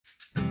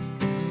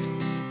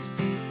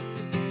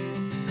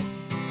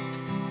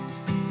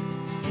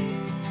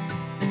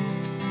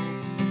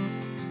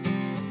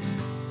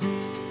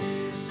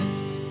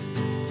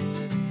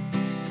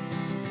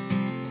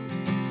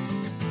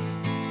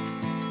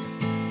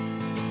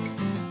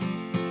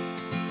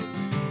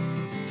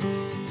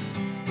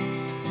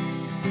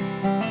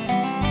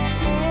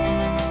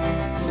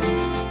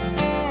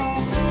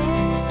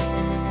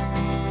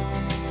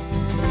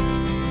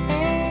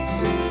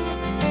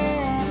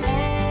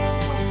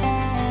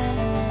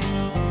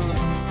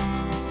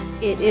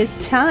It is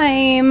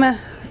time.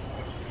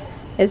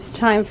 It's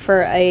time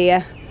for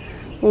a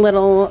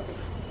little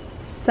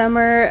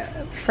summer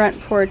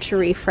front porch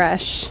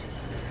refresh.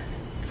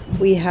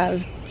 We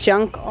have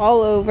junk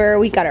all over.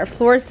 We got our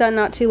floors done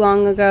not too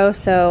long ago,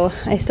 so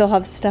I still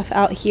have stuff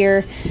out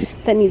here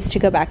that needs to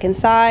go back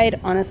inside.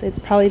 Honestly, it's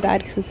probably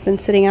bad because it's been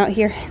sitting out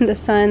here in the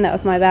sun. That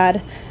was my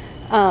bad.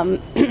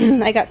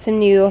 I got some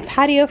new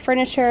patio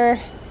furniture.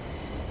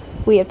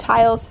 We have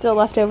tiles still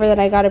left over that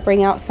I got to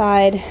bring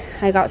outside.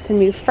 I got some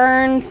new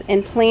ferns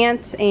and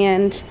plants,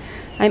 and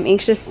I'm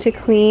anxious to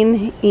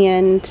clean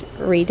and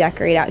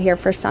redecorate out here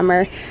for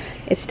summer.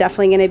 It's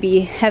definitely going to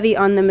be heavy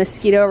on the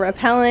mosquito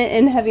repellent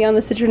and heavy on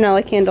the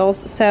citronella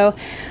candles, so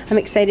I'm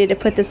excited to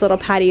put this little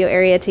patio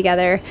area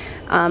together.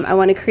 I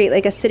want to create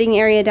like a sitting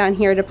area down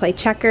here to play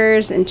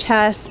checkers and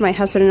chess. My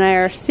husband and I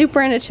are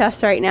super into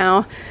chess right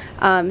now,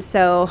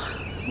 so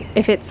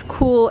if it's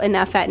cool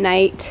enough at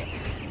night,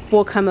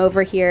 we'll come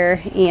over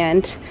here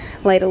and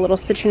light a little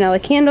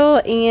citronella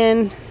candle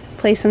and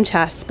play some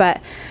chess.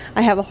 But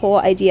I have a whole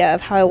idea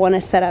of how I want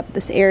to set up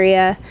this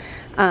area.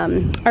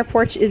 Our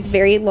porch is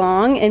very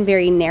long and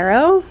very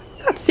narrow.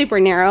 Not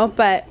super narrow,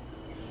 but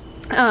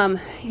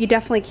you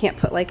definitely can't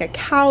put like a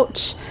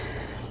couch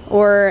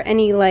or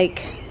any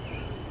like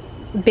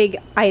big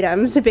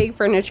items, big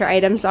furniture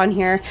items on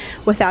here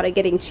without it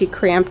getting too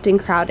cramped and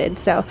crowded.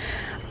 So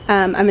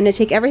I'm going to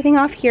take everything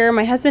off here.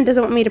 My husband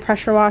doesn't want me to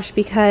pressure wash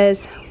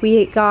because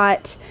we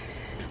got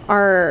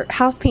our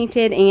house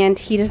painted and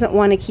he doesn't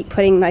want to keep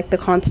putting like the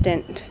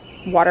constant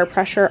water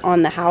pressure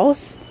on the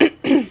house.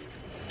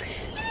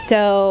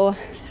 So,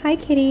 hi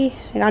kitty.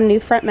 I got a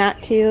new front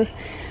mat too.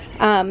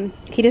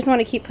 He doesn't want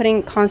to keep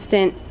putting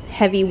constant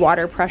heavy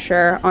water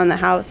pressure on the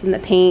house and the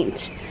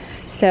paint.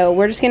 So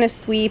we're just going to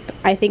sweep.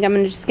 I think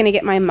I'm just going to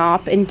get my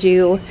mop and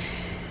do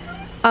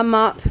a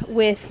mop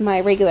with my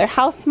regular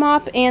house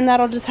mop, and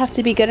that'll just have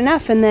to be good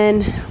enough. And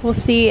then we'll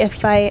see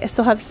if I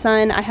still have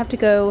sun. I have to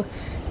go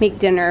make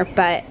dinner,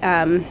 but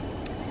I'm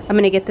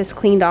gonna get this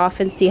cleaned off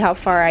and see how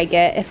far I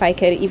get. If I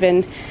could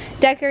even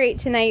decorate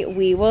tonight,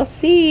 we will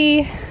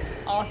see.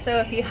 Also,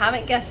 if you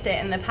haven't guessed it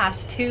in the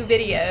past 2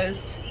 videos,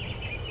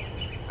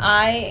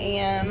 I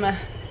am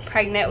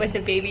pregnant with a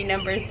baby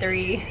number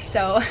 3.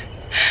 So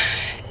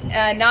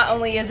not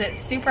only is it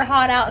super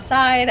hot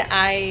outside,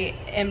 I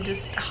am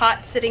just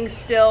hot sitting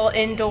still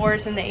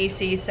indoors in the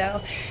AC,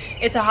 so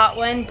it's a hot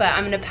one, but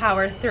I'm gonna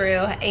power through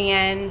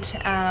and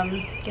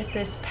get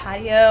this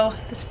patio,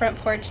 this front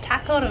porch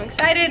tackled. I'm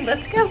excited.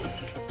 Let's go.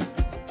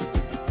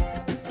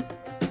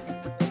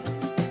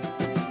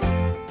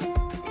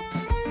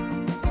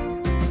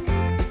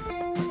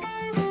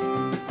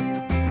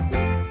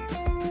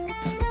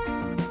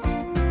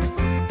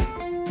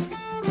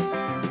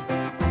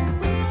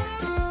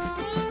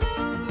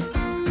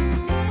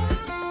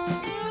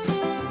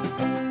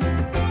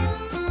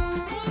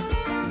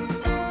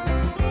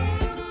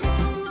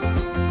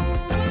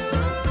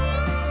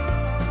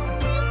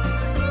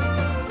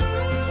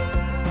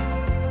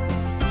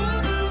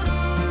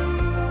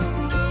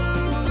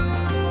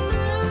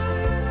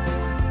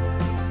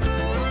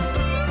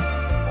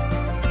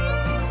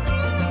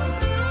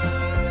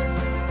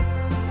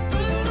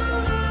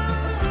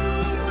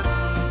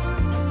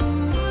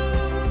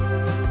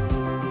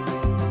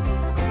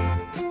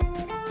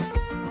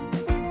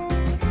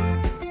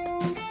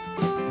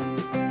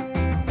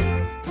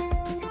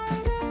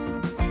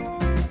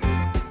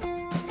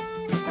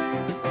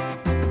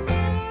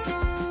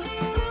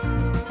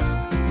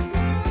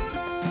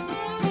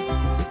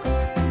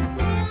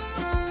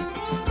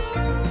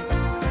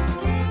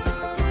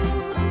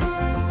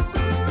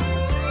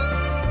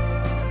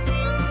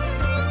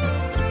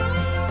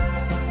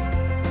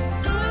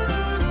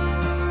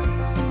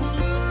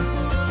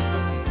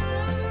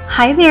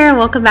 Hi there,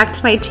 welcome back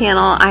to my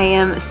channel. I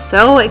am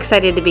so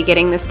excited to be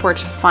getting this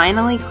porch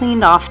finally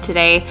cleaned off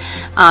today.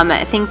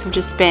 Things have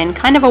just been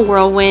kind of a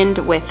whirlwind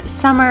with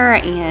summer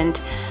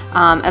and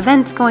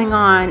events going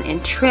on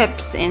and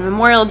trips and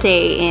Memorial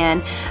Day,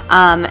 and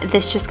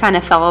this just kind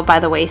of fell by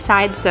the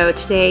wayside. So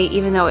today,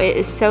 even though it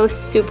is so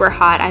super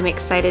hot, I'm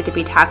excited to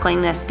be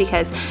tackling this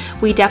because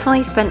we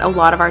definitely spend a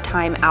lot of our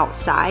time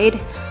outside.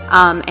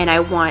 And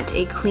I want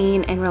a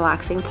clean and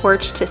relaxing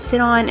porch to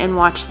sit on and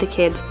watch the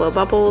kids blow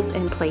bubbles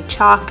and play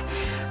chalk.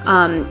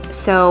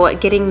 So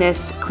getting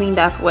this cleaned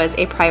up was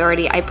a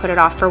priority. I put it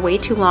off for way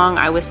too long.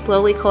 I was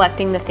slowly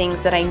collecting the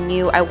things that I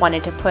knew I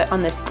wanted to put on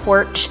this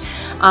porch,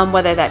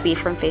 whether that be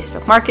from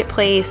Facebook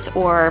Marketplace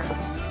or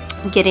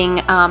getting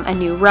a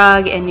new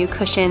rug and new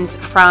cushions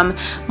from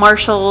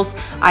Marshall's.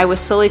 I was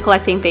slowly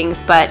collecting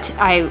things, but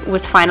I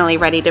was finally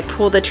ready to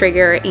pull the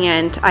trigger,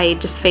 and I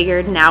just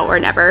figured now or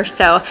never.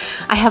 So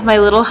I have my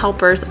little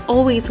helpers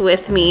always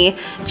with me.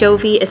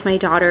 Jovi is my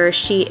daughter.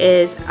 She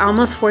is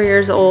almost 4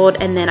 years old,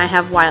 and then I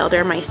have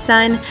Wilder, my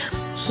son.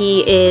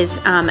 He is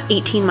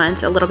 18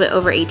 months, a little bit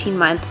over 18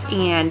 months,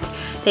 and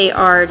they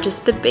are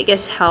just the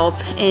biggest help.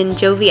 And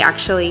Jovi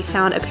actually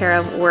found a pair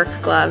of work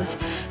gloves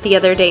the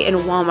other day in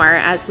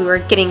Walmart as we were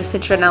getting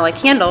citronella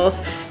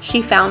candles.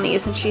 She found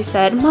these and she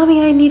said,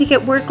 "Mommy, I need to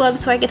get work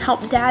gloves so I can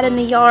help Dad in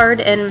the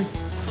yard." And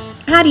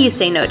how do you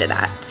say no to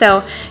that?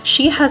 So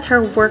she has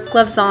her work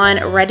gloves on,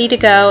 ready to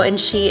go, and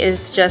she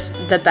is just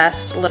the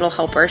best little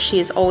helper. She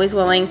is always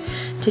willing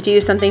to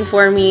do something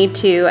for me,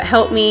 to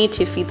help me,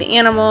 to feed the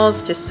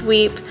animals, to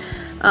sweep,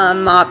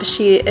 mop.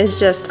 She is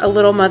just a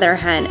little mother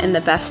hen and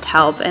the best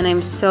help, and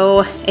I'm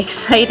so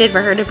excited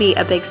for her to be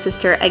a big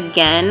sister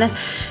again.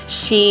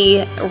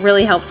 She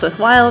really helps with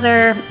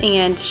Wilder,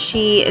 and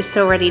she is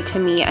so ready to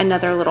meet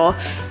another little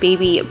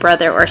baby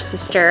brother or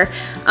sister.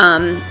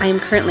 I'm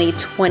currently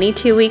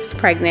 22 weeks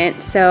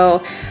pregnant,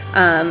 so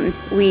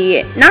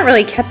we not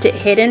really kept it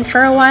hidden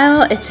for a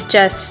while. It's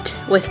just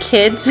with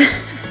kids,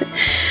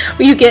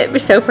 you get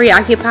so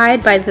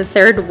preoccupied by the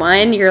third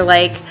one, you're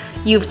like,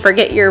 you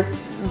forget you're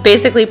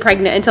basically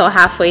pregnant until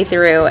halfway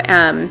through.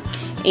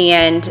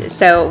 And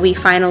so we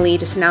finally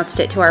just announced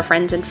it to our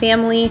friends and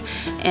family,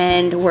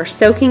 and we're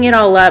soaking it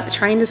all up,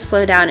 trying to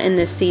slow down in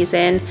this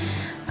season,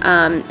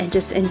 and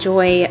just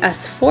enjoy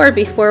us four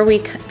before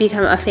we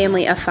become a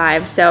family of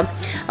 5. So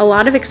a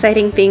lot of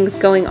exciting things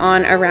going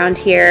on around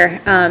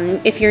here.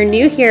 If you're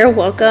new here,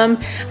 welcome.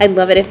 I'd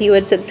love it if you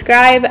would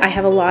subscribe. I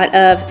have a lot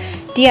of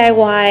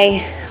DIY,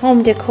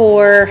 home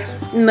decor,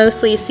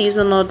 mostly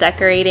seasonal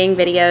decorating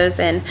videos,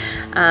 and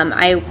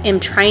I am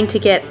trying to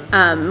get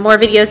more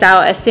videos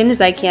out as soon as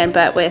I can,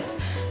 but with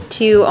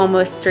 2,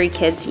 almost 3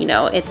 kids, you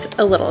know, it's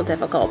a little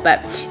difficult.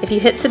 But if you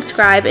hit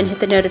subscribe and hit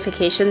the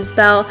notifications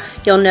bell,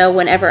 you'll know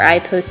whenever I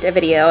post a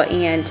video,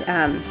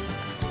 and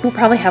we'll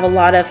probably have a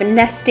lot of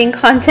nesting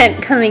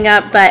content coming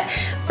up, but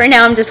for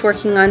now I'm just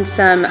working on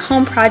some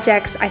home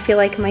projects. I feel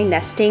like my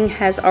nesting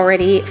has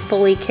already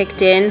fully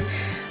kicked in.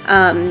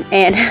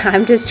 And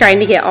I'm just trying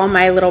to get all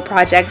my little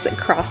projects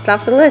crossed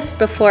off the list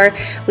before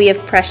we have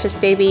precious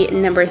baby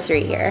number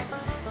 3 here.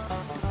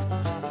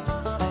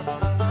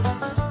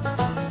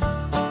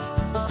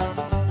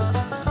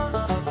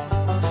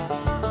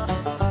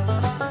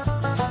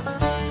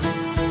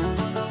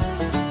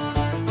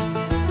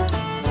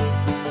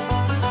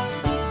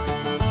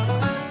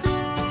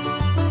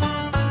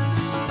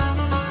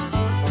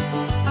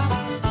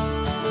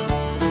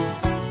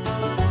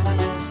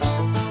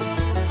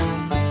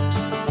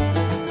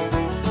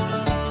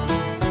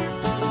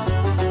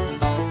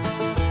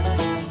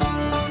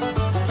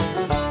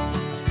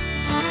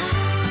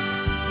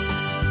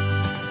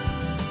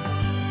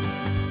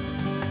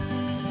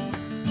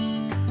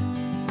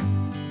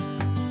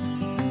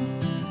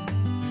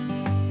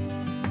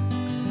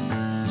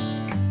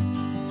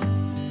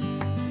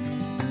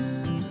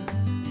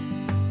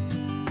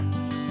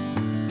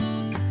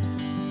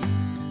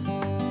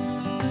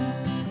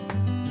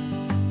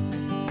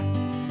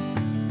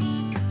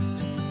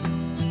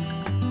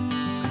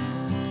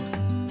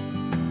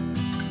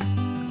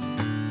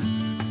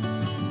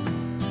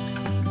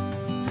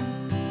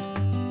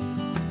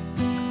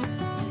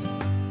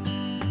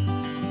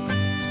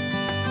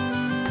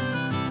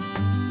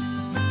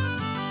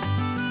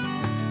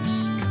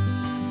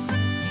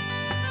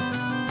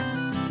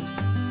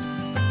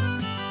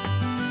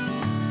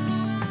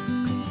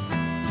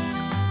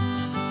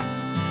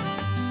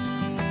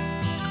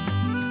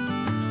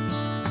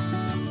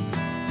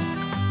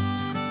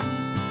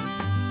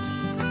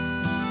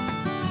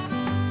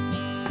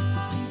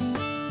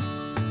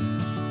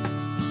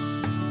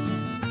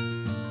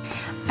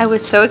 I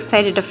was so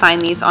excited to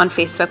find these on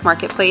Facebook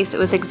Marketplace. It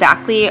was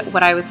exactly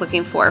what I was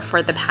looking for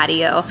the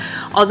patio.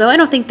 Although I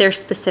don't think they're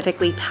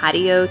specifically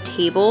patio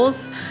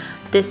tables,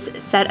 this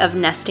set of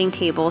nesting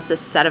tables,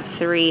 this set of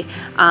 3,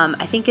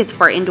 I think is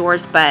for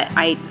indoors, but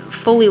I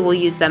fully will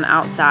use them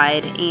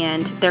outside,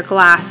 and they're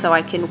glass so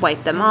I can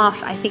wipe them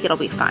off. I think it'll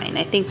be fine.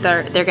 I think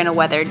they're gonna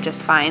weather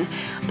just fine.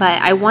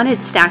 But I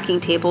wanted stacking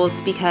tables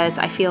because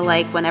I feel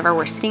like whenever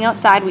we're sitting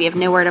outside, we have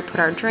nowhere to put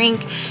our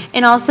drink.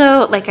 And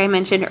also, like I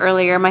mentioned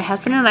earlier, my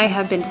husband and I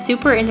have been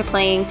super into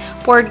playing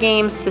board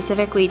games,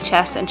 specifically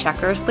chess and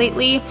checkers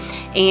lately.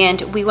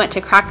 And we went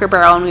to Cracker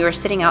Barrel and we were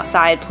sitting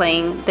outside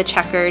playing the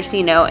checkers,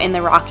 you know, in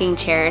the rocking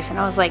chairs. And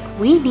I was like,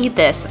 we need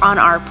this on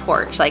our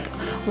porch. Like,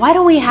 why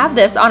don't we have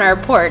this on our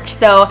porch?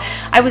 So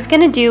I was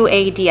gonna do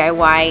a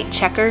DIY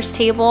checkers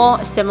table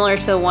similar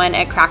to the one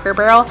at Cracker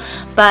Barrel,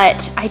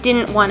 but I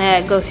didn't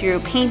wanna go through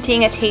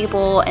painting a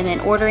table and then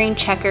ordering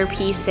checker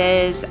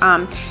pieces.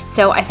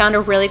 So I found a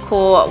really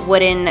cool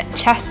wooden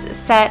chess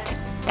set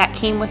that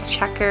came with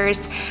checkers.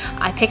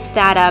 I picked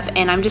that up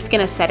and I'm just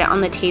gonna set it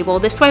on the table.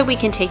 This way we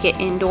can take it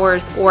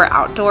indoors or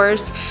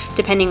outdoors,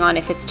 depending on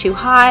if it's too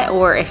hot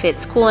or if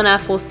it's cool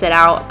enough. We'll sit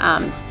out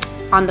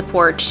on the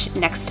porch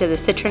next to the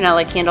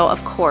citronella candle,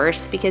 of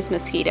course, because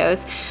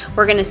mosquitoes.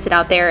 We're gonna sit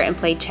out there and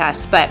play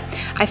chess. But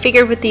I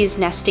figured with these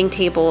nesting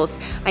tables,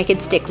 I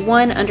could stick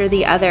one under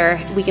the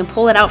other. We can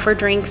pull it out for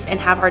drinks and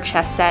have our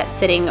chess set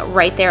sitting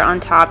right there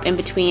on top in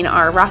between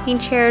our rocking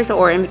chairs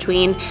or in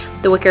between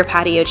the wicker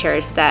patio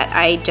chairs that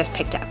I just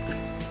picked up.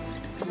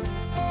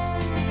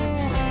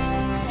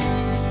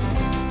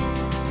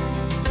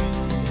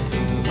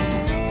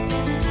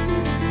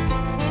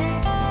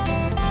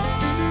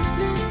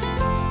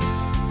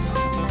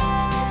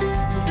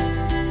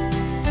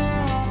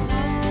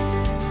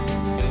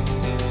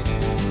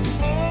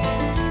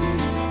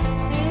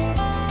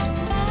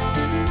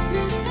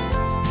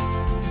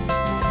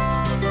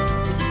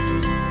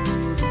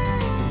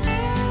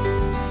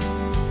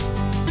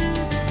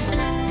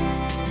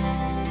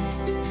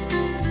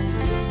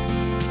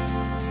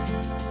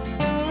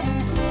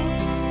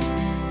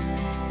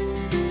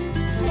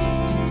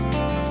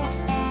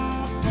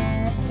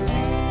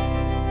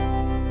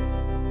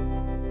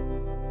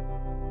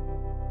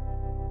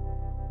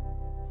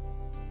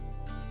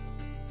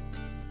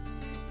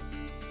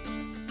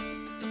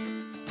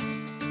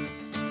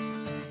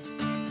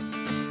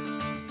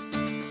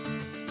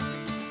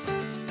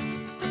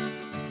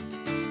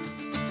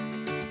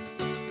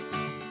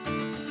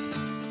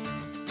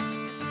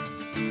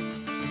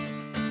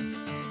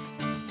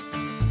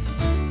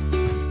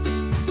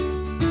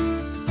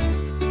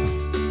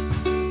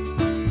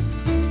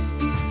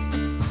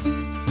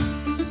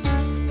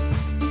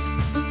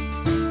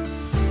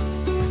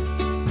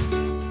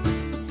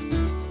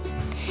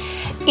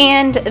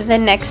 And the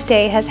next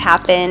day has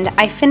happened.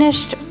 I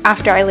finished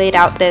after I laid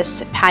out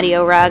this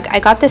patio rug. I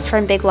got this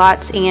from Big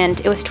Lots and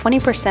it was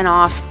 20%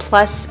 off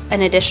plus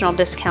an additional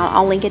discount.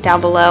 I'll link it down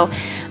below.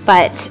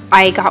 But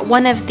I got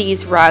one of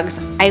these rugs.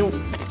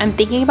 I'm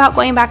thinking about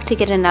going back to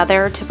get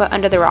another to put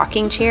under the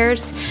rocking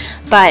chairs,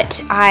 but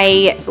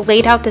I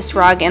laid out this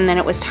rug and then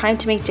it was time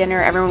to make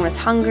dinner. Everyone was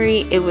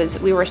hungry.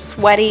 We were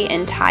sweaty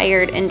and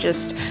tired and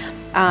just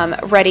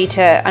ready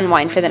to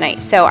unwind for the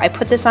night. So I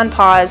put this on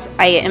pause.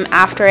 I am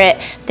after it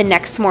the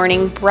next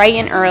morning, bright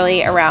and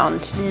early,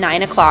 around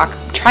 9 o'clock,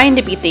 trying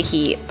to beat the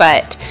heat,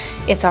 but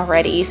it's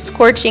already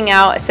scorching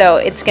out, so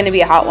it's gonna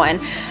be a hot one.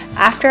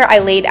 After I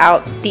laid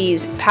out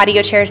these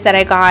patio chairs that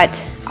I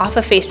got off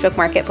of Facebook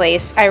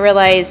Marketplace, I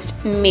realized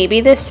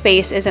maybe this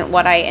space isn't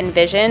what I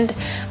envisioned.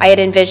 I had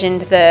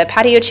envisioned the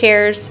patio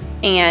chairs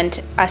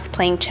and us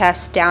playing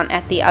chess down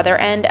at the other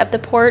end of the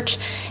porch,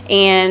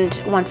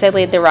 and once I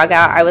laid the rug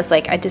out, I was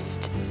like, I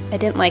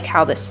didn't like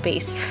how this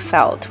space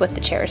felt with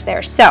the chairs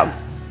there. So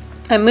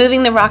I'm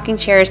moving the rocking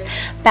chairs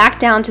back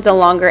down to the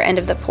longer end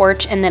of the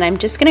porch, and then I'm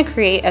just gonna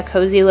create a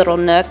cozy little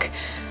nook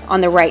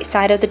on the right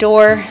side of the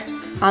door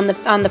on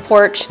the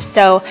porch.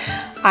 So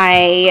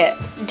I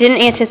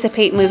didn't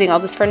anticipate moving all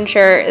this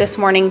furniture this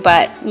morning,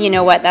 but you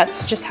know what,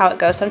 that's just how it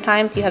goes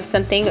sometimes. You have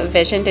something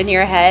visioned in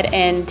your head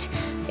and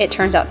it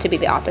turns out to be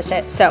the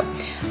opposite. So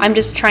I'm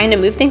just trying to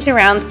move things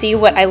around, see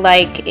what I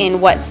like in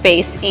what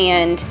space,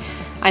 and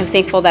I'm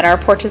thankful that our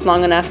porch is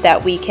long enough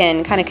that we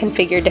can kind of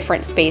configure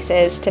different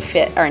spaces to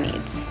fit our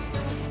needs.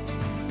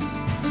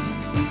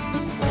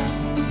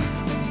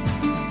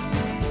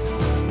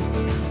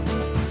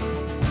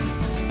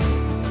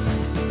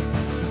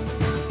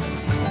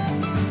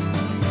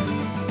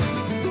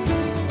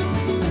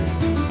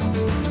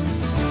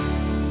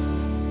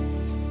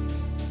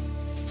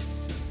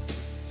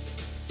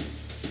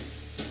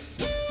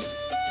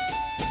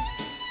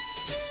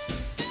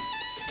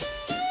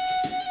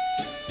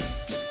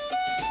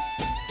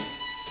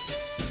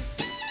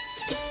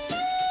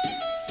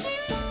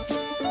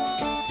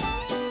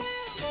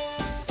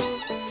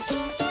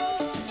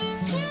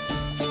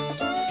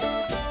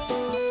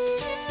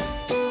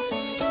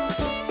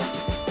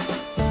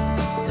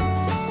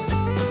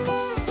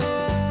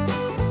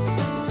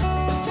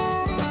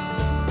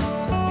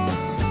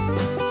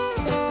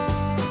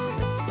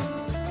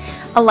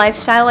 A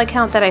lifestyle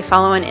account that I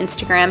follow on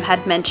Instagram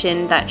had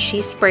mentioned that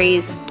she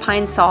sprays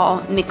pine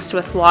sol mixed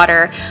with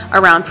water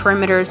around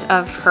perimeters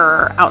of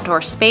her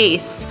outdoor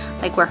space,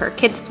 like where her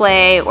kids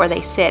play or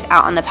they sit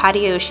out on the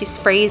patio. She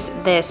sprays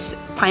this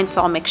pine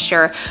sol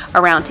mixture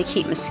around to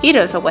keep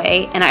mosquitoes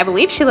away, and I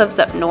believe she lives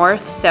up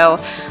north,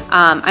 so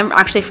I'm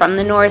actually from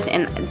the north,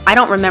 and I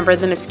don't remember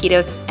the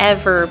mosquitoes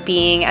ever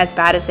being as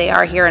bad as they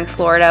are here in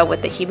Florida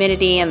with the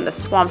humidity and the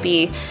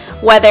swampy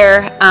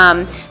weather.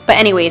 But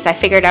anyways, I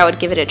figured I would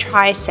give it a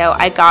try, so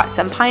I got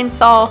some pine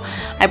sol.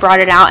 I brought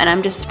it out and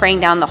I'm just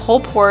spraying down the whole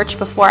porch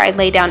before I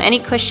lay down any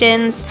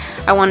cushions.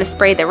 I want to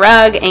spray the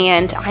rug,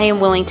 and I am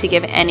willing to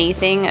give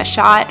anything a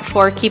shot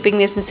for keeping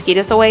these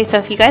mosquitoes away. So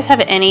if you guys have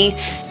any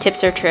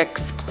tips or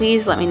tricks,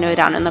 please let me know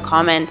down in the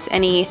comments.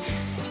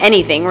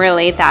 Anything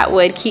really that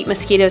would keep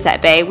mosquitoes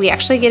at bay. We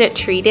actually get it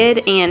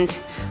treated, and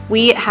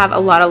we have a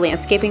lot of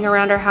landscaping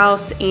around our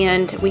house,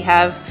 and we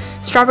have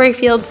strawberry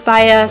fields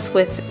by us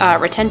with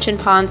retention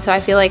ponds, so I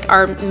feel like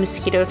our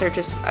mosquitoes are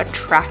just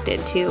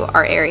attracted to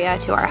our area,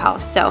 to our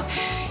house. So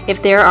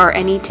if there are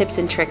any tips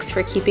and tricks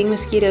for keeping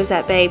mosquitoes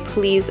at bay,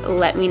 please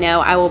let me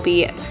know. I will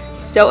be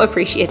so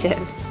appreciative.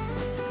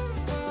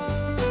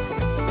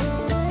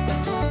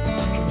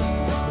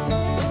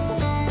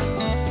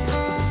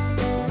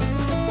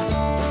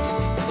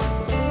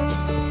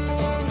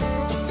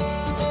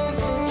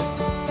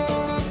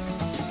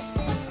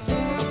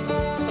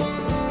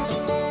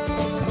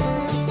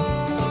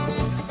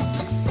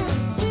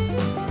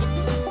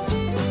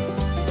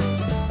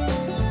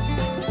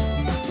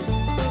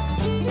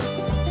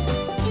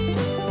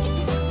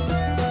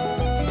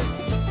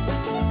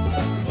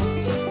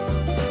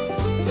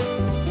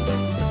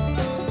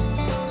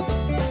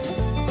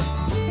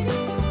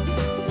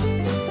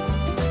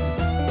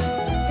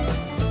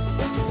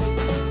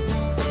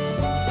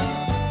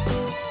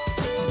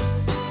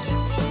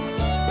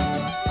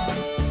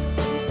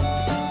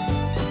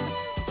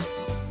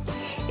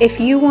 If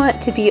you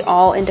want to be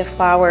all into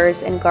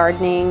flowers and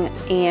gardening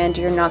and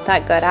you're not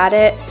that good at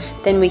it,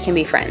 then we can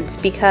be friends,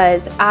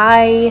 because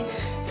I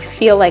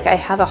feel like I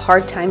have a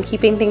hard time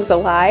keeping things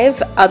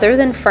alive other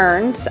than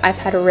ferns. I've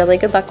had really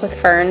good luck with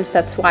ferns.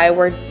 That's why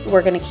we're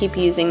going to keep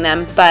using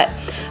them. But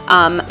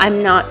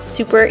I'm not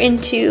super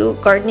into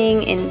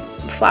gardening and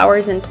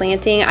flowers and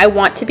planting. I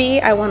want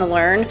to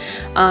learn.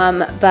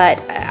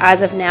 But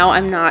as of now,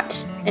 I'm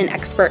not an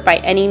expert by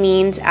any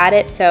means at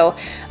it. So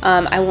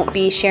I won't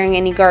be sharing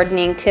any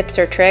gardening tips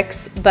or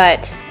tricks,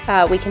 but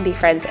we can be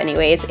friends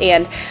anyways.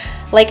 And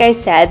like I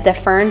said, the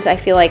ferns I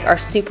feel like are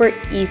super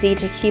easy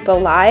to keep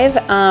alive.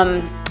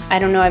 I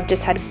don't know, I've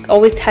just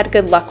always had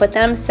good luck with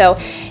them. So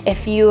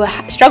if you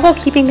struggle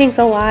keeping things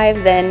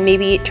alive, then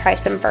maybe try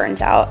some ferns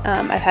out.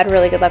 I've had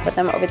really good luck with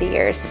them over the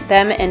years.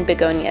 Them and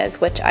begonias,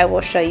 which I will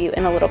show you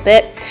in a little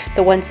bit,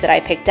 the ones that I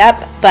picked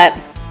up. But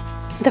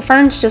the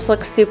ferns just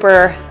look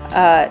super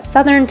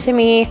southern to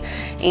me,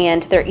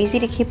 and they're easy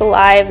to keep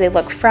alive. They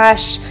look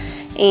fresh,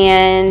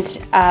 and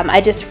I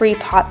just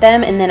repot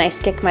them, and then I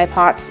stick my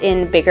pots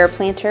in bigger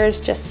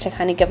planters just to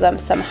kind of give them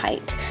some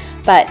height.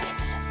 But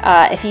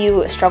if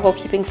you struggle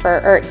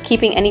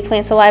keeping any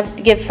plants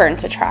alive, give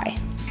ferns a try.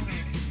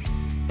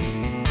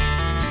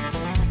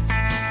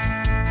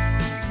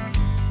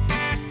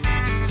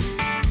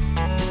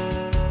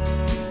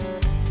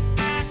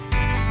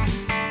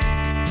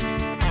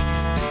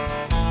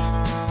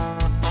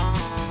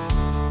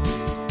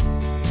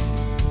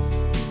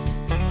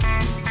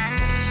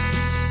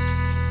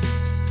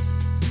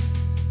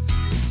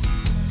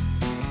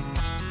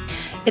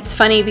 It's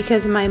funny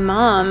because my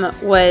mom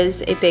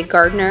was a big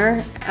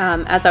gardener.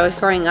 As I was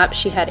growing up,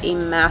 she had a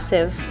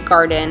massive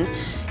garden,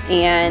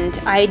 and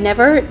I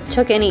never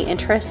took any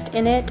interest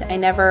in it.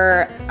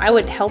 I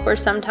would help her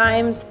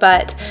sometimes,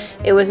 but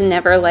it was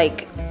never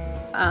like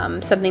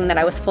something that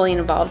I was fully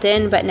involved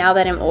in. But now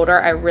that I'm older,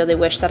 I really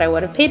wish that I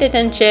would have paid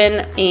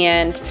attention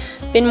and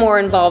been more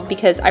involved,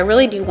 because I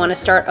really do want to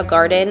start a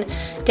garden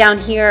down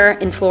here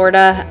in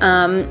Florida.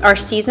 Our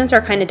seasons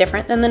are kind of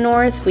different than the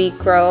north. We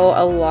grow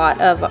a lot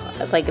of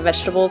like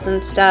vegetables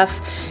and stuff,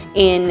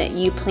 and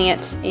you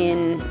plant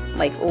in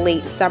like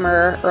late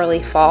summer,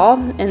 early fall,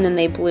 and then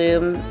they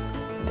bloom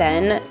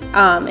then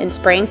in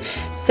spring.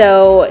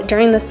 So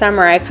during the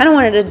summer I kind of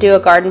wanted to do a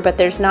garden, but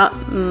there's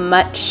not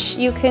much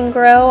you can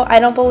grow, I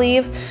don't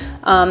believe.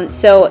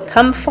 So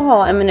come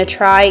fall, I'm gonna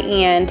try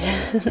and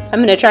I'm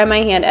gonna try my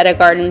hand at a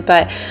garden,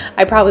 but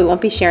I probably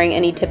won't be sharing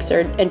any tips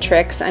and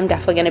tricks. I'm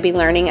definitely gonna be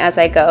learning as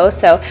I go.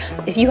 So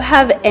if you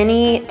have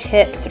any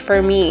tips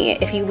for me,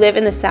 if you live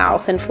in the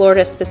South, in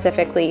Florida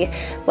specifically,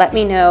 let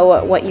me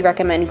know what you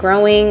recommend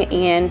growing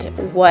and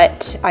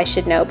what I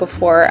should know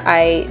before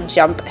I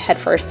jump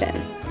headfirst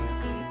in.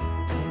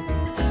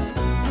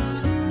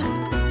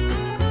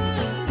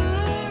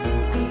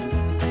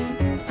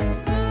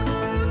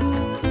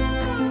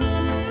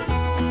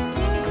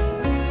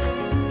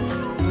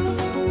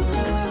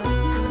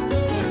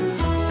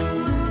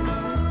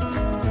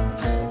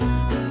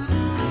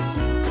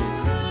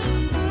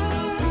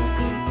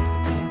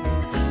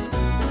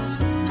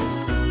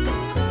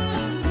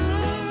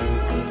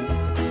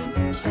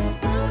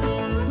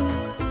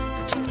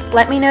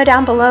 Let me know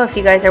down below if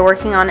you guys are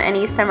working on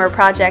any summer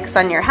projects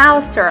on your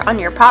house or on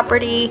your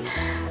property.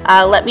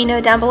 Let me know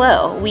down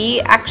below.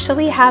 We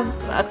actually have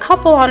a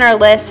couple on our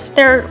list.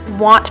 They're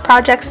want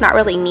projects, not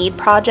really need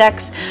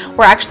projects.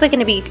 We're actually going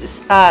to be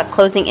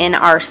closing in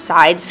our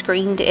side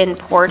screened in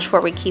porch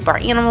where we keep our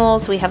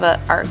animals. We have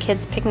our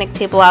kids' picnic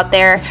table out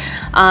there.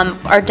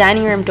 Our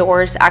dining room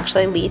doors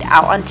actually lead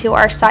out onto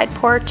our side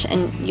porch,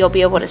 and you'll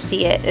be able to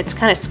see it. It's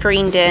kind of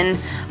screened in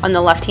on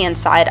the left-hand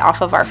side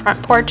off of our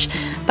front porch.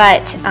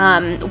 But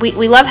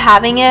we love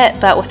having it,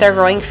 but with our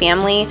growing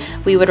family,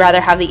 we would rather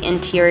have the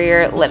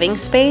interior living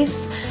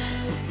space.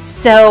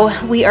 So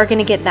we are going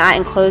to get that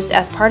enclosed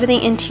as part of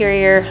the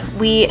interior.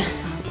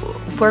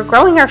 We're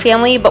growing our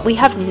family, but we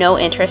have no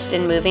interest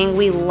in moving.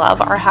 We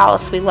love our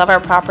house. We love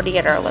our property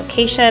at our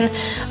location.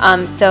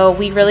 So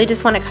we really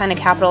just want to kind of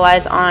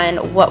capitalize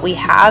on what we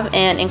have,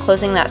 and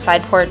enclosing that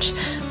side porch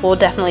will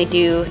definitely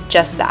do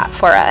just that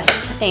for us.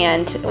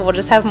 And we'll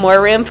just have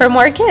more room for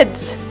more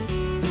kids.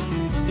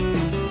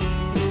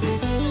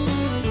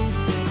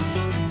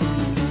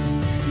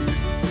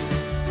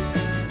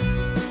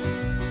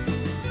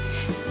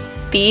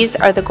 These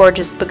are the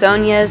gorgeous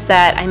begonias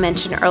that I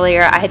mentioned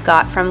earlier I had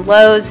got from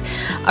Lowe's.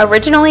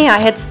 Originally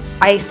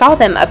I saw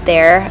them up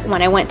there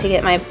when I went to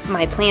get my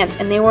plants,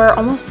 and they were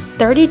almost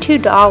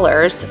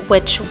 $32,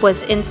 which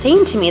was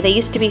insane to me. They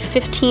used to be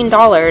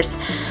 $15.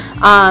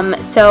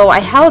 So I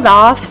held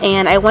off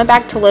and I went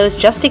back to Lowe's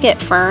just to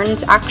get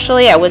ferns.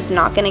 Actually, I was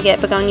not going to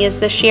get begonias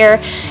this year,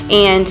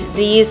 and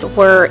these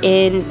were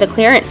in the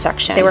clearance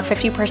section. They were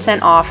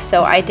 50% off,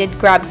 so I did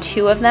grab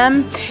 2 of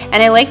them,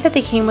 and I like that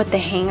they came with the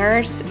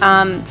hangers,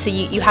 so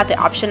you had the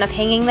option of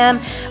hanging them,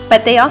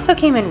 but they also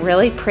came in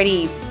really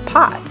pretty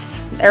pots.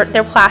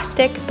 They're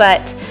plastic,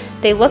 but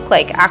they look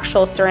like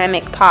actual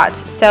ceramic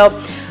pots. So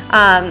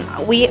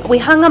we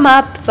hung them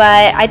up,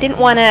 but I didn't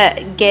want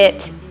to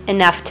get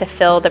enough to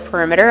fill the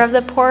perimeter of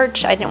the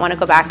porch. I didn't want to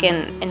go back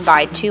and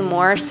buy 2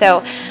 more,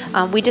 so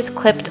we just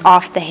clipped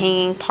off the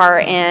hanging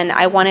part, and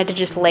I wanted to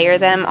just layer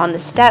them on the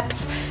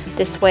steps.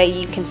 This way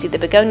you can see the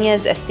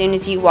begonias as soon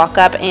as you walk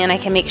up, and I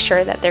can make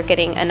sure that they're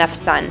getting enough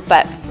sun.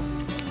 But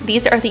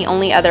these are the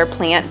only other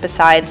plant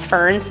besides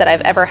ferns that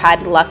I've ever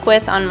had luck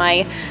with on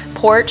my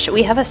porch.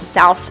 We have a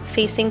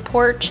south-facing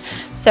porch,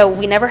 so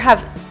we never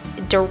have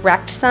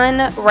direct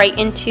sun right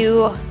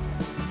into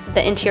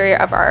the interior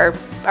of our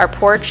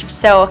porch.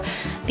 So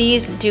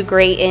these do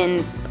great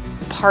in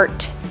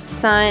part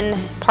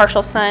sun,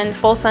 partial sun,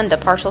 full sun to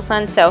partial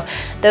sun. So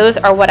those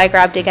are what I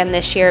grabbed again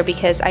this year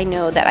because I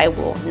know that I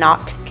will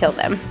not kill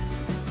them.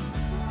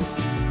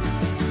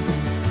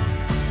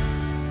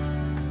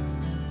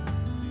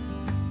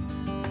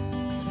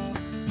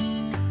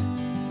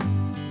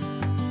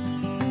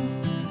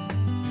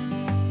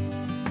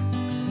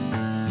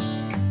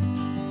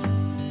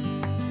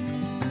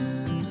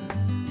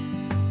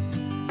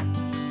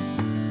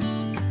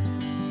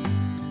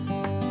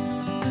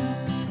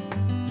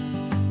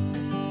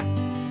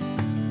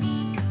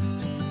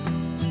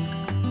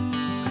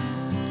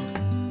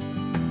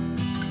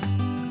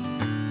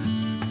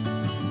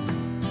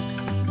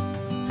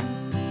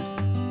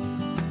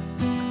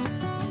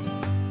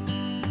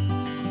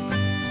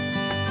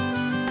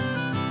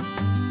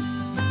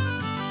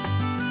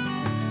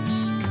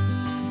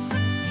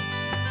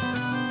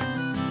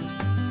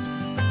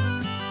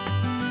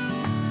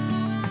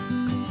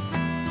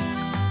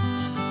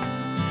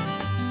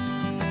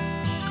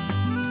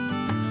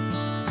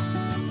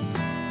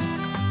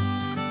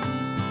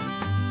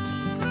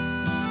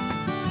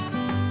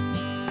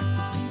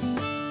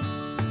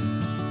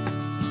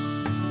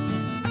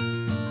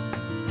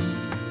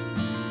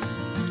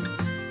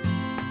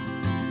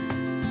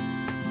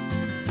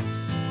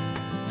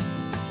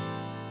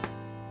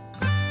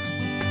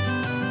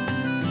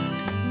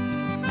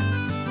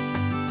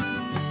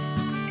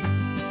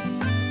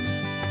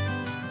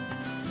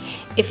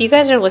 If you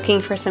guys are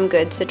looking for some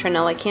good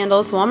citronella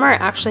candles, Walmart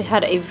actually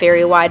had a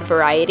very wide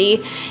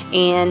variety,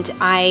 and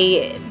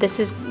this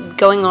is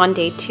going on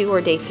day 2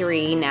 or day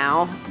 3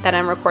 now that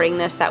I'm recording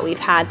this, that we've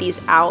had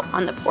these out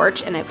on the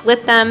porch, and I've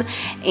lit them,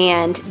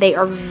 and they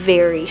are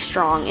very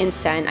strong in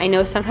scent. I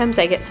know sometimes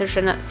I get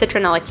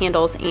citronella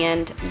candles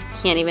and you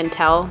can't even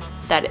tell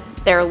that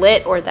they're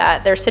lit or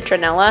that they're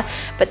citronella,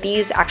 but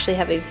these actually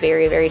have a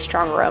very, very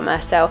strong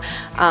aroma. So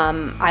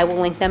I will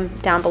link them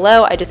down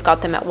below. I just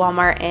got them at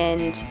Walmart,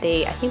 and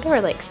I think they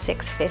were like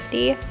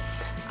 $6.50,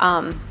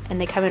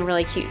 and they come in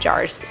really cute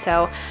jars.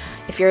 So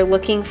if you're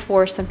looking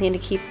for something to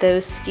keep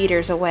those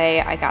skeeters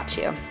away, I got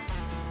you.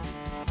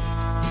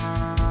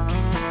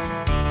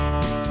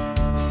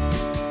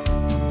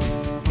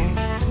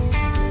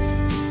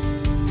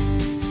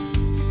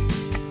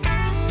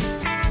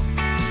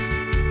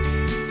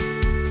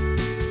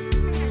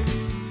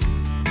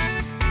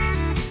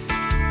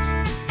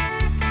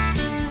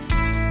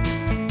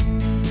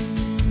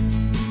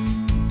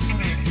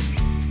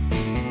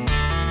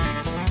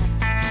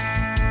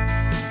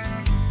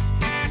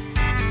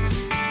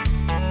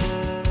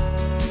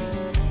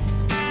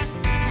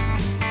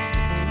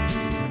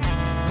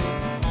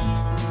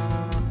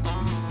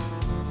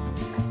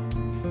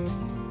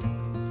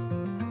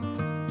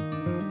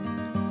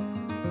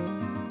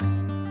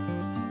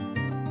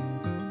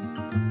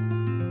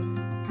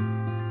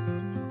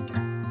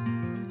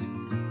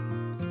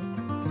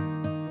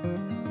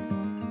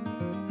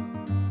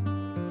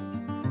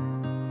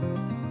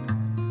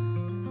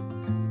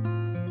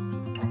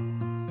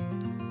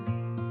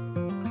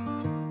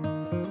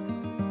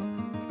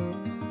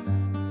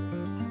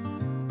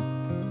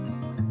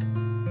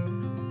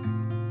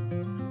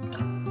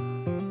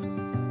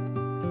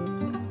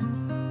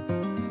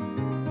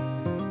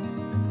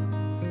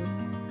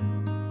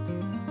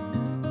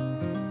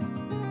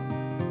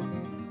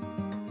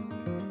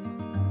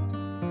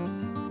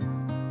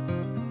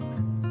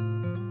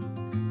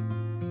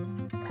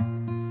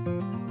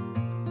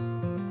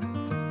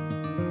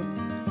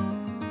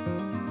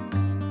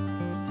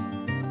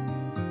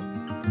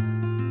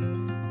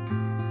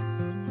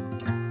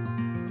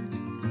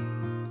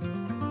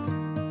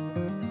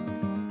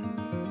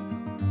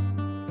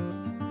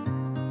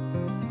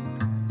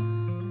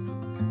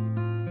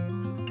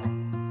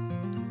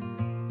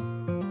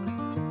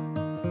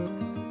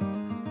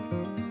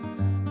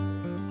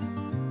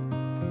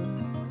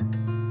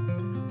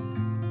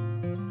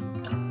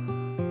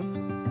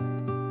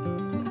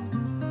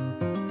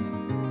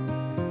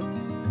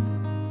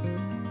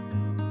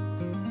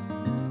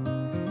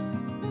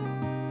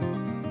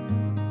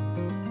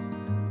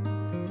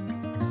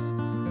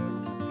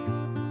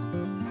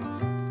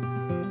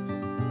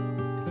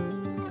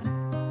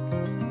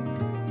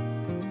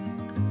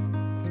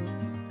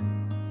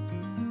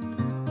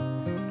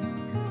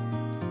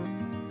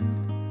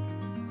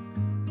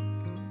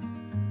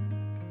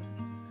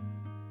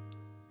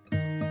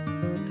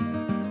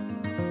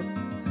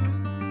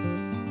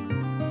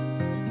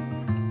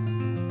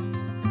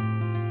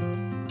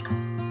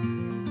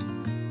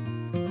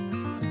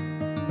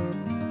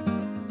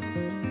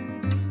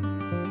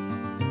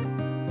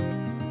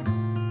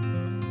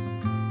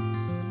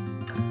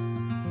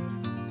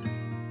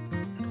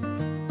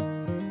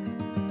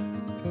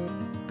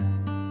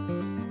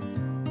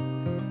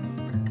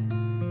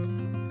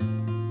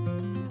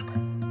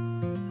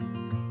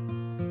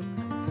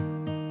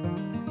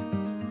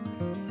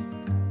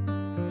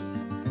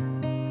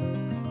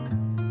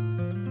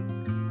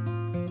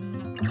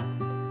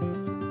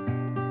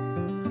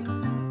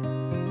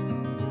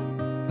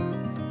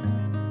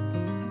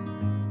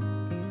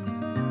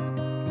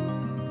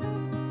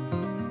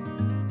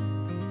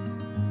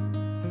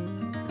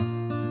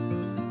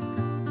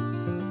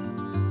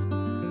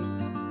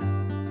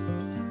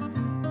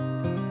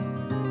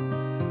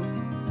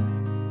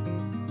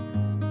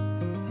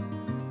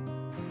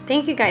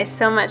 Thank you guys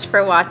so much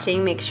for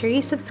watching. Make sure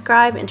you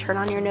subscribe and turn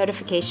on your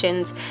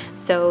notifications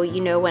so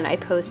you know when I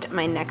post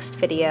my next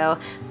video,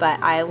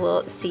 but I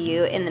will see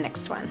you in the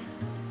next one.